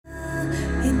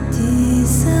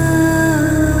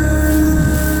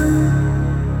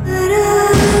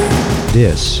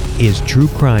This is True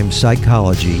Crime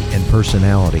Psychology and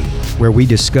Personality, where we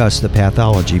discuss the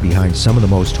pathology behind some of the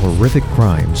most horrific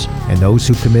crimes and those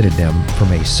who committed them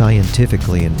from a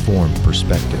scientifically informed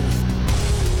perspective.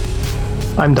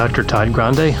 I'm Dr. Todd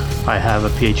Grande. I have a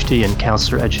PhD in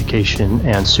counselor education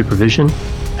and supervision,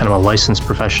 and I'm a licensed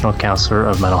professional counselor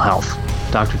of mental health.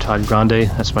 Dr. Todd Grande,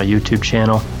 that's my YouTube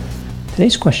channel.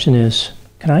 Today's question is,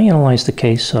 can I analyze the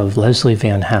case of Leslie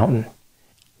Van Houten?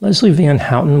 Leslie Van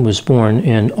Houten was born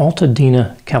in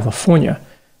Altadena, California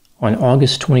on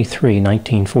August 23,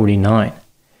 1949.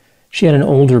 She had an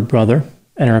older brother,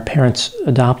 and her parents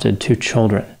adopted 2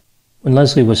 children. When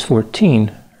Leslie was 14,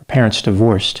 her parents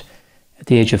divorced. At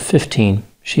the age of 15,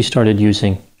 she started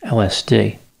using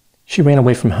LSD. She ran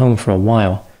away from home for a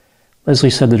while.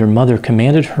 Leslie said that her mother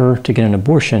commanded her to get an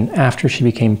abortion after she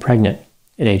became pregnant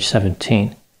at age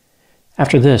 17.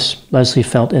 After this, Leslie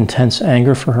felt intense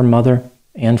anger for her mother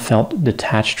and felt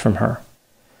detached from her.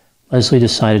 Leslie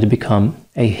decided to become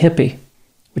a hippie,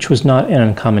 which was not an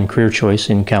uncommon career choice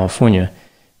in California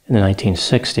in the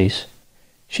 1960s.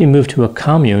 She moved to a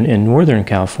commune in Northern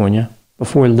California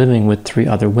before living with 3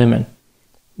 other women.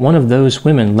 One of those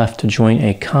women left to join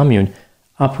a commune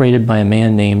operated by a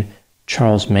man named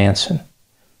Charles Manson.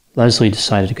 Leslie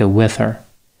decided to go with her.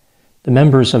 The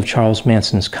members of Charles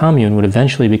Manson's commune would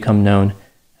eventually become known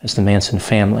as the Manson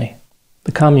family.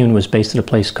 The commune was based at a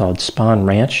place called Spahn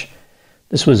Ranch.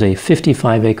 This was a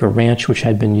 55-acre ranch which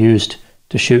had been used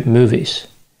to shoot movies.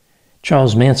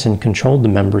 Charles Manson controlled the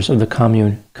members of the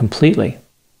commune completely.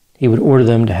 He would order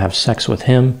them to have sex with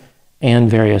him and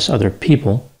various other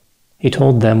people. He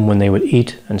told them when they would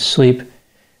eat and sleep.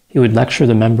 He would lecture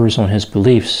the members on his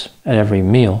beliefs at every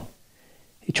meal.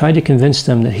 He tried to convince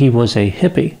them that he was a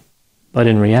hippie, but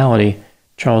in reality,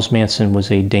 Charles Manson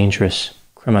was a dangerous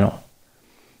criminal.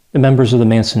 The members of the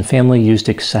Manson family used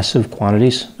excessive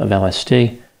quantities of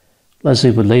LSD.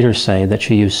 Leslie would later say that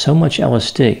she used so much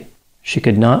LSD she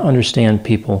could not understand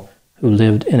people who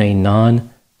lived in a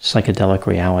non-psychedelic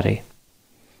reality.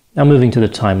 Now moving to the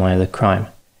timeline of the crime.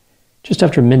 Just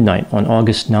after midnight on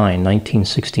August 9,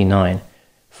 1969,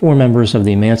 4 members of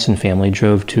the Manson family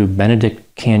drove to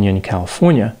Benedict Canyon,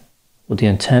 California, with the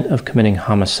intent of committing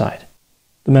homicide.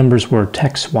 The members were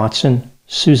Tex Watson,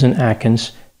 Susan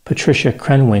Atkins, Patricia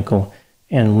Krenwinkel,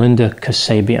 and Linda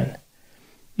Kasabian.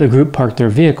 The group parked their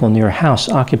vehicle near a house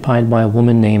occupied by a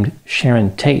woman named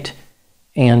Sharon Tate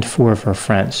and 4 of her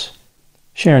friends.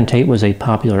 Sharon Tate was a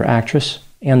popular actress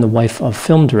and the wife of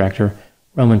film director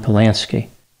Roman Polanski.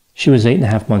 She was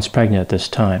 8.5 months pregnant at this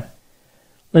time.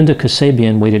 Linda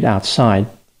Kasabian waited outside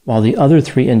while the other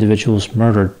 3 individuals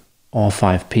murdered all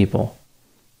 5 people.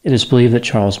 It is believed that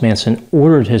Charles Manson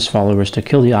ordered his followers to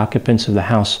kill the occupants of the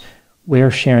house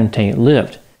where Sharon Tate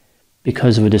lived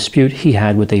because of a dispute he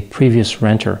had with a previous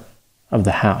renter of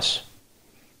the house.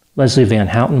 Leslie Van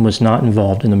Houten was not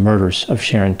involved in the murders of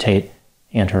Sharon Tate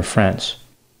and her friends.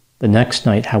 The next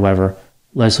night, however,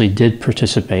 Leslie did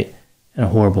participate in a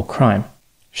horrible crime.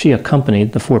 She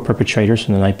accompanied the 4 perpetrators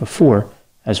from the night before,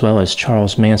 as well as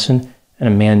Charles Manson and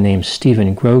a man named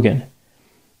Stephen Grogan.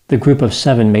 The group of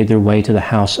 7 made their way to the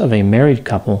house of a married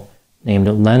couple named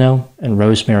Leno and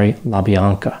Rosemary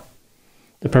LaBianca.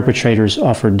 The perpetrators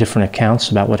offered different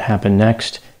accounts about what happened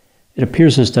next. It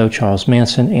appears as though Charles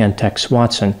Manson and Tex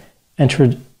Watson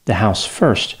entered the house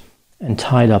first and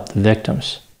tied up the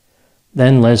victims.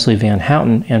 Then Leslie Van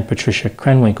Houten and Patricia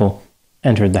Krenwinkel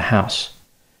entered the house.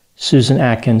 Susan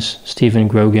Atkins, Stephen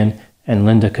Grogan, and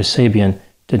Linda Kasabian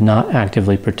did not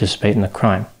actively participate in the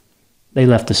crime. They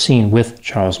left the scene with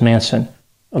Charles Manson,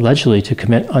 allegedly to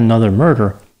commit another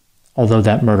murder, although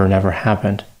that murder never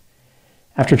happened.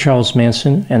 After Charles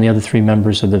Manson and the other 3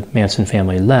 members of the Manson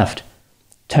family left,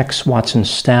 Tex Watson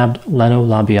stabbed Leno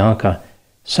LaBianca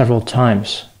several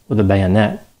times with a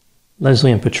bayonet.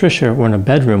 Leslie and Patricia were in a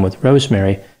bedroom with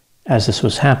Rosemary as this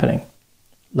was happening.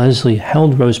 Leslie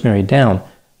held Rosemary down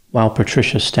while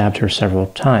Patricia stabbed her several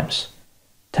times.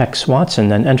 Tex Watson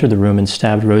then entered the room and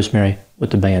stabbed Rosemary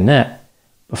with the bayonet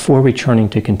before returning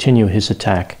to continue his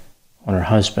attack on her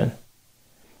husband.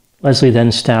 Leslie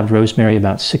then stabbed Rosemary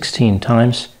about 16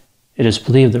 times. It is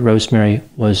believed that Rosemary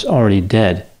was already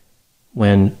dead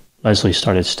when Leslie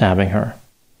started stabbing her.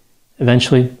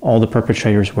 Eventually, all the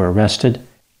perpetrators were arrested.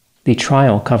 The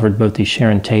trial covered both the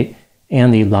Sharon Tate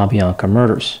and the LaBianca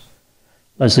murders.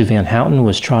 Leslie Van Houten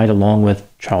was tried along with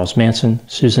Charles Manson,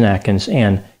 Susan Atkins,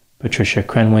 and Patricia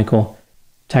Krenwinkel.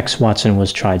 Tex Watson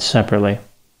was tried separately.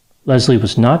 Leslie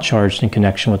was not charged in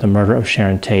connection with the murder of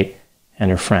Sharon Tate and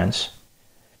her friends.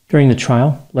 During the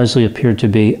trial, Leslie appeared to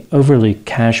be overly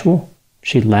casual.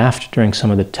 She laughed during some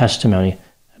of the testimony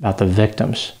about the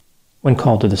victims. When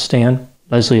called to the stand,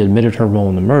 Leslie admitted her role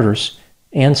in the murders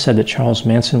and said that Charles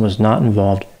Manson was not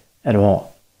involved at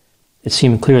all. It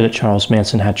seemed clear that Charles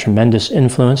Manson had tremendous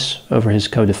influence over his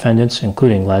co-defendants,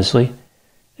 including Leslie.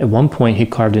 At one point, he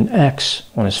carved an X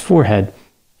on his forehead,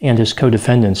 and his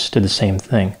co-defendants did the same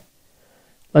thing.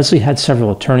 Leslie had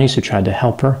several attorneys who tried to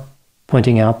help her,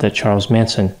 pointing out that Charles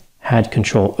Manson had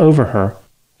control over her.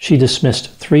 She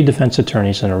dismissed 3 defense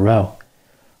attorneys in a row.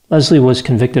 Leslie was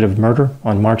convicted of murder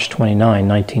on March 29,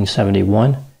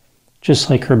 1971. Just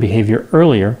like her behavior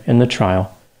earlier in the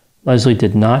trial, Leslie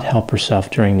did not help herself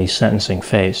during the sentencing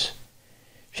phase.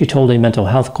 She told a mental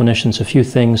health clinician a few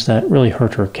things that really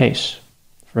hurt her case.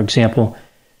 For example,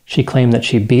 she claimed that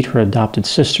she beat her adopted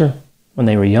sister when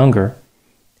they were younger,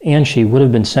 and she would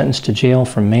have been sentenced to jail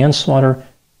for manslaughter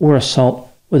or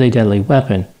assault with a deadly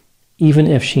weapon, even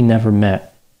if she never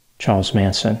met Charles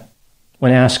Manson.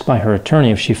 When asked by her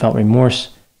attorney if she felt remorse,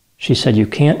 she said, "You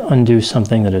can't undo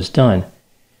something that is done."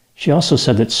 She also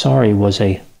said that sorry was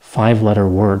a 5-letter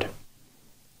word.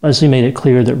 Leslie made it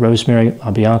clear that Rosemary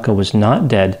LaBianca was not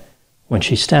dead when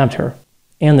she stabbed her,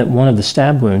 and that one of the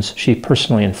stab wounds she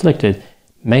personally inflicted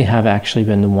may have actually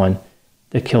been the one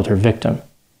that killed her victim.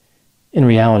 In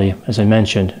reality, as I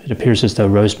mentioned, it appears as though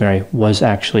Rosemary was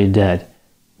actually dead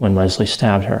when Leslie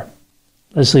stabbed her.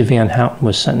 Leslie Van Houten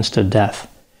was sentenced to death.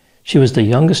 She was the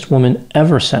youngest woman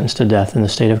ever sentenced to death in the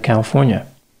state of California.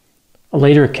 A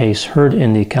later case heard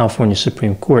in the California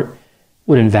Supreme Court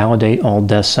would invalidate all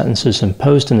death sentences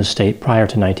imposed in the state prior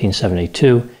to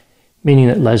 1972, meaning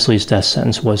that Leslie's death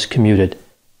sentence was commuted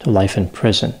to life in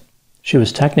prison. She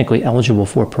was technically eligible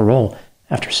for parole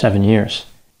after 7 years.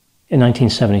 In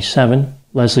 1977,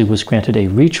 Leslie was granted a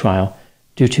retrial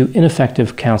due to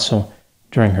ineffective counsel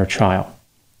during her trial.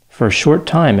 For a short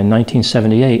time in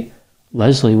 1978,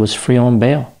 Leslie was free on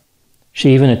bail.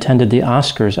 She even attended the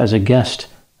Oscars as a guest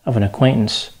of an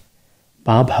acquaintance.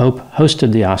 Bob Hope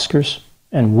hosted the Oscars,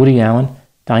 and Woody Allen,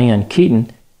 Diane Keaton,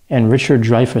 and Richard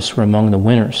Dreyfuss were among the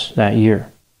winners that year.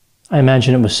 I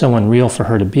imagine it was so unreal for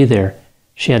her to be there,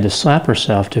 she had to slap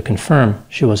herself to confirm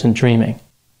she wasn't dreaming.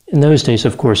 In those days,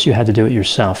 of course, you had to do it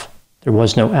yourself. There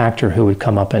was no actor who would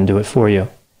come up and do it for you.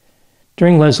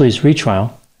 During Leslie's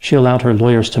retrial, she allowed her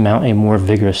lawyers to mount a more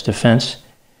vigorous defense.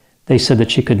 They said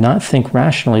that she could not think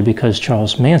rationally because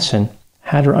Charles Manson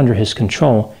had her under his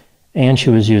control and she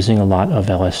was using a lot of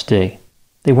LSD.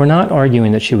 They were not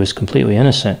arguing that she was completely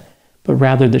innocent, but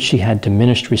rather that she had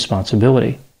diminished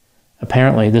responsibility.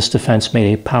 Apparently, this defense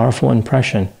made a powerful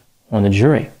impression on the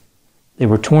jury. They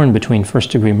were torn between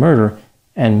first-degree murder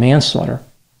and manslaughter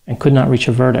and could not reach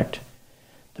a verdict.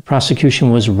 The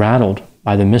prosecution was rattled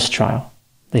by the mistrial.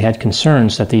 They had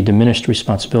concerns that the diminished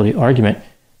responsibility argument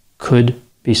could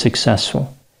be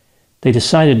successful. They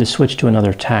decided to switch to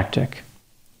another tactic.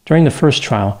 During the first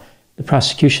trial, the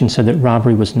prosecution said that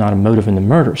robbery was not a motive in the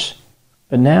murders,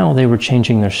 but now they were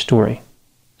changing their story.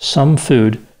 Some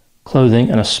food, clothing,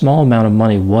 and a small amount of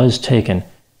money was taken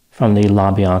from the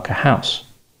LaBianca house.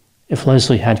 If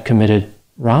Leslie had committed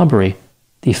robbery,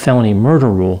 the felony murder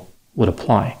rule would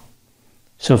apply.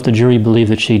 So if the jury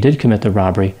believed that she did commit the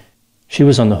robbery, she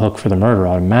was on the hook for the murder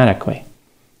automatically.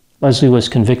 Leslie was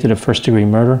convicted of first-degree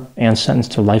murder and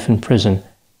sentenced to life in prison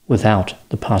without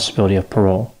the possibility of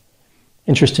parole.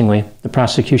 Interestingly, the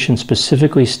prosecution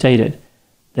specifically stated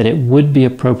that it would be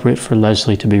appropriate for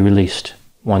Leslie to be released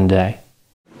one day.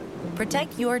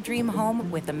 Protect your dream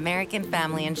home with American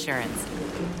Family Insurance.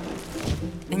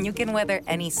 And you can weather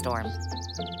any storm.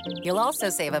 You'll also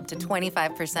save up to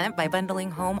 25% by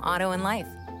bundling home, auto, and life.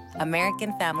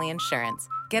 American Family Insurance.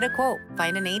 Get a quote.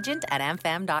 Find an agent at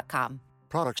amfam.com.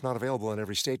 Products not available in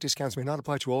every state. Discounts may not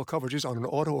apply to all coverages on an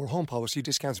auto or home policy.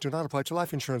 Discounts do not apply to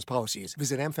life insurance policies.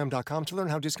 Visit amfam.com to learn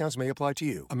how discounts may apply to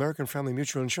you. American Family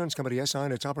Mutual Insurance Company, SI,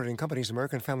 and its operating companies,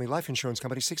 American Family Life Insurance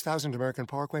Company, 6000 American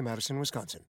Parkway, Madison,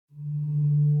 Wisconsin.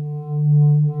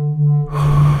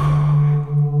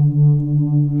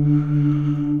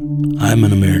 I'm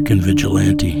an American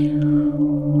vigilante.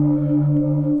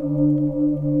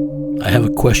 I have a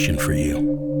question for you.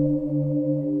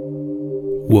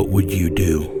 What would you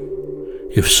do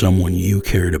if someone you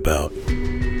cared about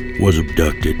was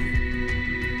abducted,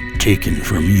 taken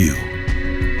from you?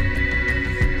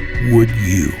 Would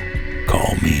you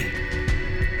call me?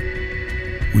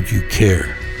 Would you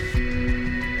care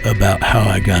about how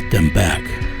I got them back?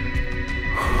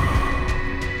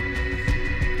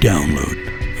 Download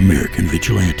American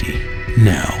Vigilante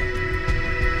now.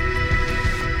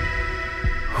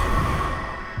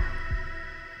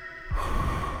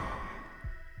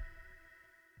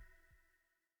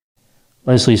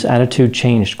 Leslie's attitude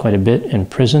changed quite a bit in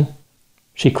prison.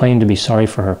 She claimed to be sorry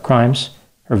for her crimes.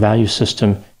 Her value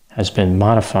system has been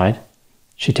modified.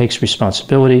 She takes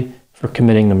responsibility for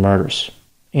committing the murders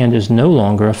and is no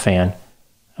longer a fan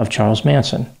of Charles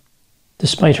Manson.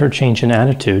 Despite her change in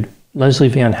attitude, Leslie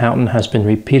Van Houten has been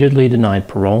repeatedly denied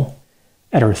parole.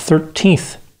 At her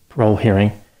 13th parole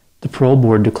hearing, the parole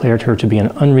board declared her to be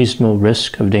an unreasonable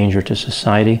risk of danger to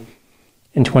society.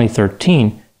 In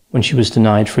 2013, when she was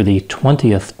denied for the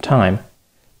 20th time,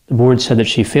 the board said that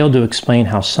she failed to explain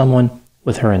how someone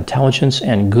with her intelligence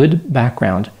and good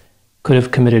background could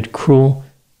have committed cruel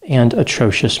and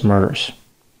atrocious murders.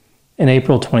 In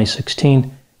April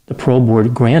 2016, the parole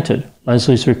board granted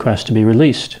Leslie's request to be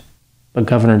released, but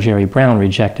Governor Jerry Brown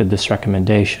rejected this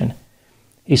recommendation.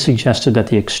 He suggested that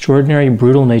the extraordinary,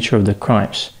 brutal nature of the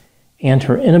crimes and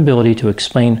her inability to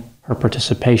explain her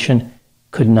participation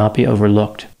could not be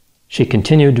overlooked. She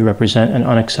continued to represent an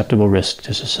unacceptable risk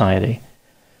to society.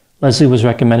 Leslie was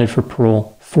recommended for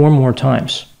parole 4 more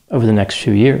times over the next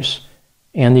few years,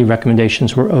 and the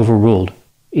recommendations were overruled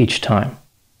each time.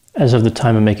 As of the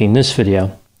time of making this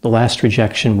video, the last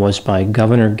rejection was by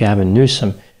Governor Gavin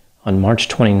Newsom on March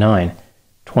 29,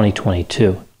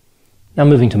 2022. Now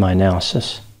moving to my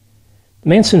analysis. The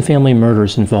Manson family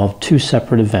murders involved 2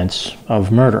 separate events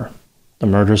of murder: the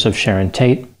murders of Sharon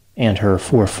Tate and her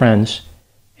 4 friends,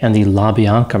 and the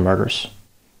LaBianca murders.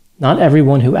 Not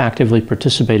everyone who actively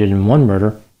participated in one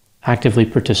murder actively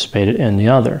participated in the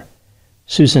other.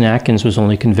 Susan Atkins was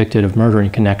only convicted of murder in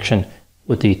connection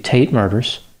with the Tate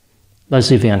murders.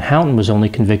 Leslie Van Houten was only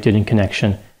convicted in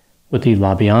connection with the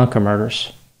LaBianca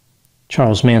murders.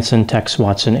 Charles Manson, Tex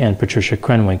Watson, and Patricia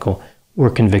Krenwinkel were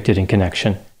convicted in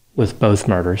connection with both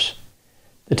murders.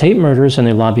 The Tate murders and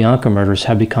the LaBianca murders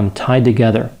have become tied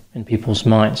together in people's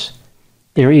minds.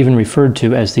 They are even referred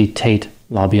to as the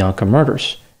Tate-LaBianca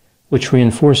murders, which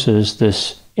reinforces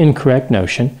this incorrect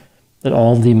notion that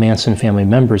all of the Manson family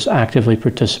members actively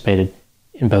participated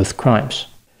in both crimes.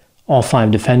 All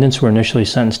 5 defendants were initially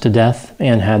sentenced to death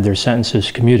and had their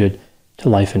sentences commuted to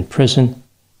life in prison.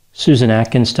 Susan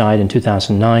Atkins died in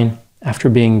 2009 after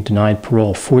being denied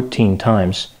parole 14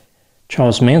 times.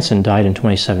 Charles Manson died in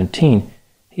 2017.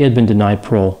 He had been denied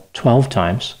parole 12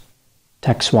 times.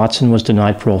 Tex Watson was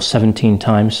denied parole 17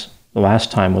 times. The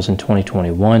last time was in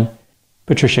 2021.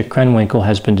 Patricia Krenwinkel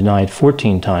has been denied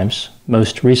 14 times,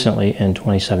 most recently in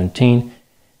 2017.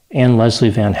 And Leslie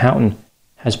Van Houten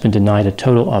has been denied a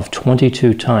total of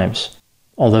 22 times.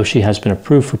 Although she has been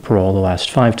approved for parole the last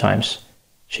 5 times,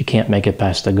 she can't make it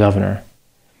past the governor.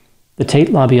 The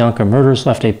Tate-LaBianca murders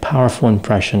left a powerful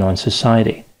impression on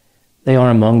society. They are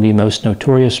among the most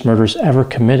notorious murders ever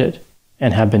committed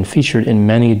and have been featured in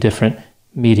many different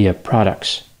media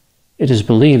products. It is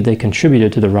believed they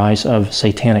contributed to the rise of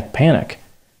satanic panic,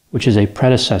 which is a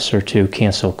predecessor to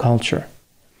cancel culture.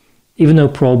 Even though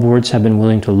parole boards have been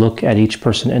willing to look at each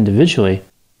person individually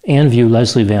and view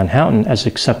Leslie Van Houten as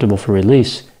acceptable for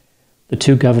release, the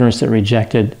 2 governors that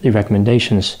rejected the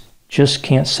recommendations just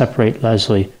can't separate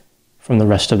Leslie from the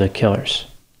rest of the killers.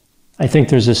 I think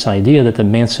there's this idea that the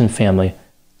Manson family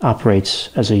operates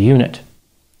as a unit.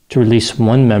 To release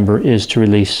one member is to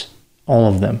release all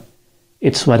of them.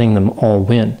 It's letting them all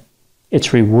win.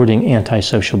 It's rewarding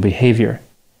antisocial behavior.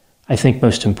 I think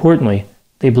most importantly,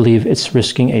 they believe it's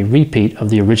risking a repeat of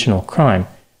the original crime,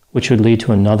 which would lead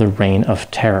to another reign of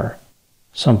terror,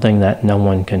 something that no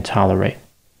one can tolerate.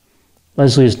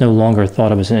 Leslie is no longer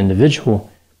thought of as an individual,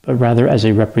 but rather as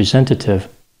a representative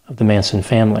of the Manson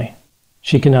family.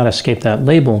 She cannot escape that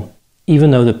label,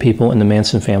 even though the people in the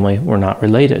Manson family were not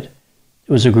related.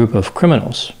 It was a group of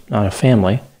criminals, not a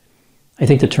family. I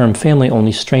think the term family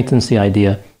only strengthens the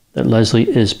idea that Leslie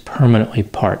is permanently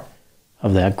part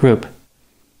of that group.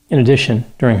 In addition,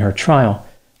 during her trial,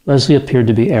 Leslie appeared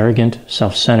to be arrogant,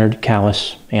 self-centered,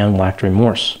 callous, and lacked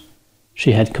remorse.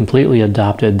 She had completely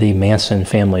adopted the Manson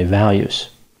family values.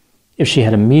 If she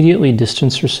had immediately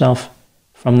distanced herself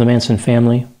from the Manson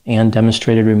family and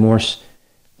demonstrated remorse,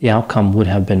 the outcome would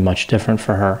have been much different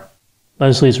for her.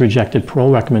 Leslie's rejected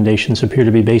parole recommendations appear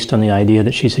to be based on the idea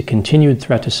that she's a continued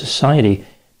threat to society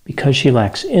because she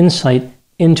lacks insight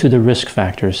into the risk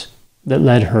factors that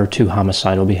led her to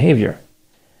homicidal behavior.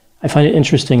 I find it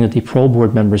interesting that the parole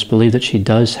board members believe that she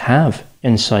does have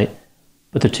insight,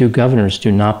 but the 2 governors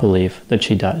do not believe that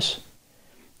she does.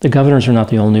 The governors are not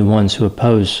the only ones who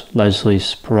oppose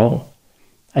Leslie's parole.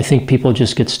 I think people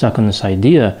just get stuck on this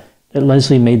idea that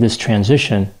Leslie made this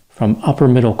transition from upper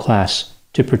middle class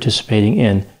to participating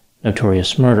in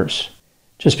notorious murders.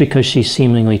 Just because she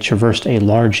seemingly traversed a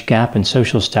large gap in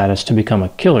social status to become a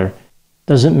killer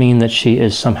doesn't mean that she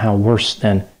is somehow worse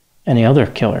than any other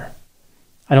killer.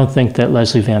 I don't think that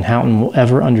Leslie Van Houten will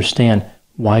ever understand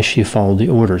why she followed the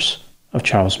orders of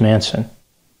Charles Manson.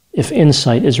 If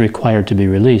insight is required to be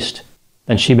released,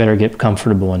 then she better get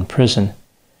comfortable in prison.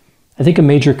 I think a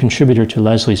major contributor to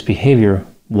Leslie's behavior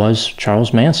was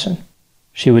Charles Manson.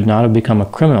 She would not have become a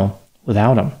criminal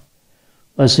without him.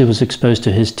 Leslie was exposed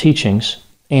to his teachings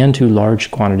and to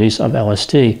large quantities of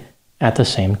LSD at the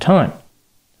same time,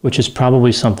 which is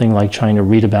probably something like trying to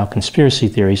read about conspiracy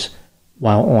theories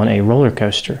while on a roller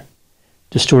coaster.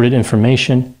 Distorted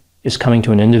information is coming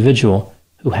to an individual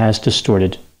who has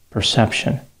distorted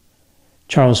perception.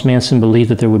 Charles Manson believed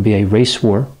that there would be a race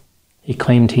war. He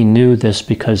claimed he knew this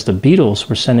because the Beatles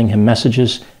were sending him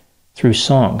messages through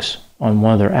songs on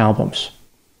one of their albums.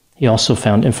 He also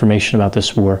found information about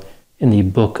this war in the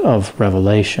Book of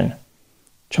Revelation.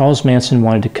 Charles Manson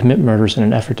wanted to commit murders in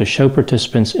an effort to show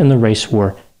participants in the race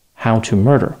war how to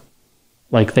murder.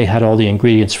 Like they had all the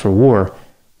ingredients for war,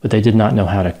 but they did not know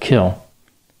how to kill.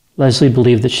 Leslie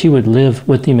believed that she would live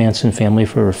with the Manson family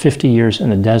for over 50 years in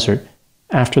the desert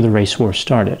after the race war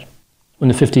started. When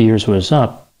the 50 years was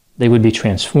up, they would be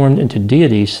transformed into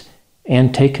deities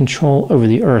and take control over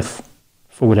the earth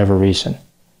for whatever reason.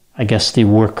 I guess the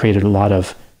war created a lot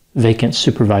of vacant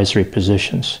supervisory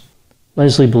positions.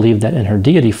 Leslie believed that in her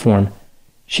deity form,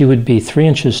 she would be 3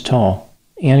 inches tall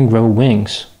and grow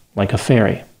wings like a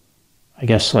fairy. I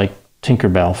guess like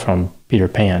Tinkerbell from Peter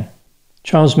Pan.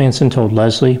 Charles Manson told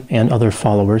Leslie and other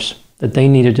followers that they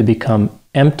needed to become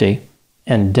empty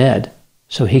and dead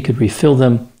so he could refill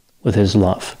them with his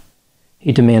love.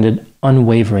 He demanded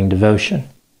unwavering devotion.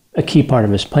 A key part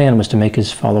of his plan was to make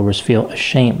his followers feel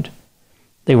ashamed.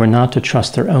 They were not to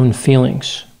trust their own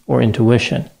feelings or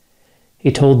intuition.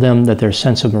 He told them that their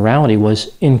sense of morality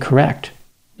was incorrect.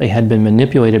 They had been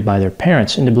manipulated by their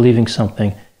parents into believing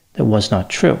something that was not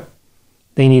true.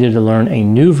 They needed to learn a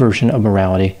new version of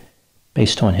morality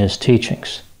based on his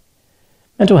teachings.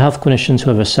 Mental health clinicians who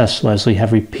have assessed Leslie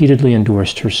have repeatedly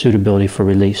endorsed her suitability for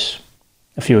release.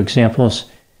 A few examples: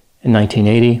 in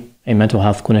 1980, a mental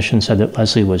health clinician said that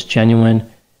Leslie was genuine.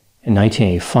 In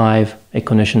 1985, a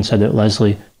clinician said that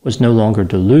Leslie was no longer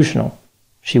delusional.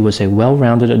 She was a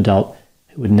well-rounded adult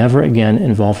who would never again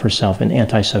involve herself in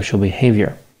antisocial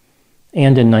behavior.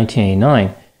 And in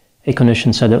 1989, a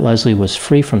clinician said that Leslie was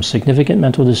free from significant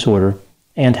mental disorder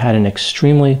and had an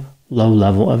extremely low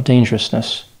level of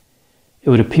dangerousness. It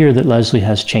would appear that Leslie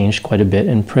has changed quite a bit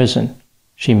in prison.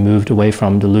 She moved away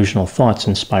from delusional thoughts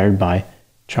inspired by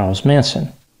Charles Manson.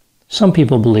 Some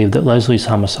people believe that Leslie's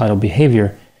homicidal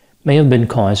behavior may have been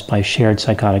caused by shared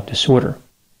psychotic disorder.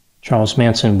 Charles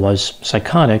Manson was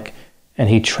psychotic, and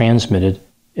he transmitted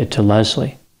it to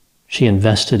Leslie. She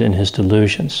invested in his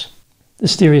delusions.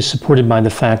 This theory is supported by the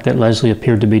fact that Leslie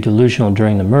appeared to be delusional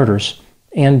during the murders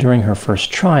and during her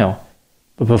first trial,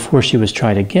 but before she was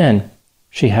tried again,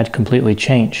 she had completely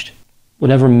changed.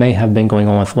 Whatever may have been going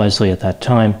on with Leslie at that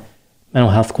time,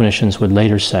 mental health clinicians would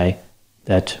later say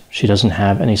that she doesn't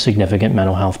have any significant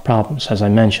mental health problems, as I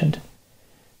mentioned.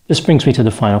 This brings me to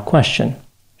the final question.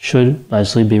 Should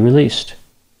Leslie be released?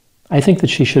 I think that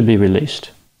she should be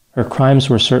released. Her crimes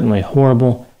were certainly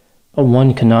horrible, but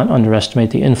one cannot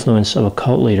underestimate the influence of a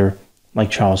cult leader like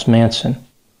Charles Manson.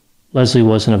 Leslie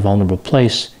was in a vulnerable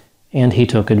place, and he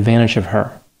took advantage of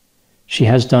her. She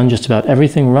has done just about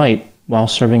everything right while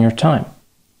serving her time.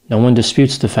 No one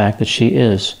disputes the fact that she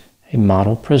is a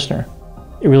model prisoner.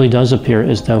 It really does appear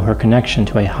as though her connection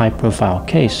to a high-profile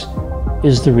case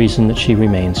is the reason that she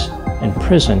remains in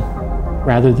prison,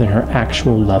 rather than her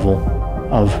actual level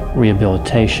of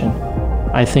rehabilitation.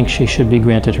 I think she should be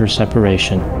granted her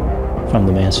separation from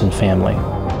the Manson family.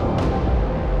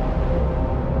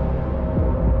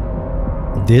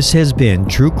 This has been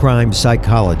True Crime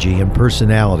Psychology and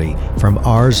Personality from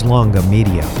Ars Longa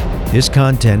Media. This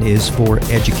content is for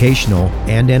educational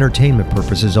and entertainment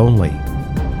purposes only.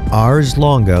 Ars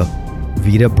Longa,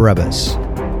 Vita Brevis.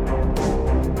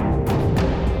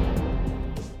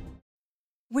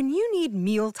 When you need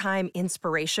mealtime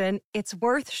inspiration, it's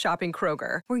worth shopping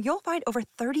Kroger, where you'll find over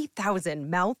 30,000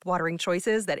 mouth-watering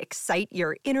choices that excite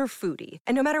your inner foodie.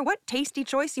 And no matter what tasty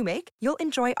choice you make, you'll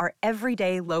enjoy our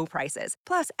everyday low prices,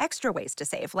 plus extra ways to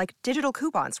save, like digital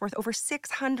coupons worth over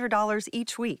 $600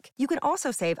 each week. You can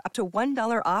also save up to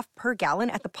 $1 off per gallon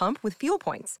at the pump with fuel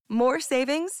points. More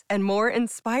savings and more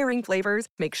inspiring flavors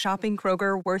make shopping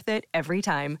Kroger worth it every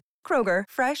time. Kroger,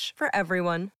 fresh for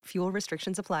everyone. Fuel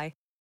restrictions apply.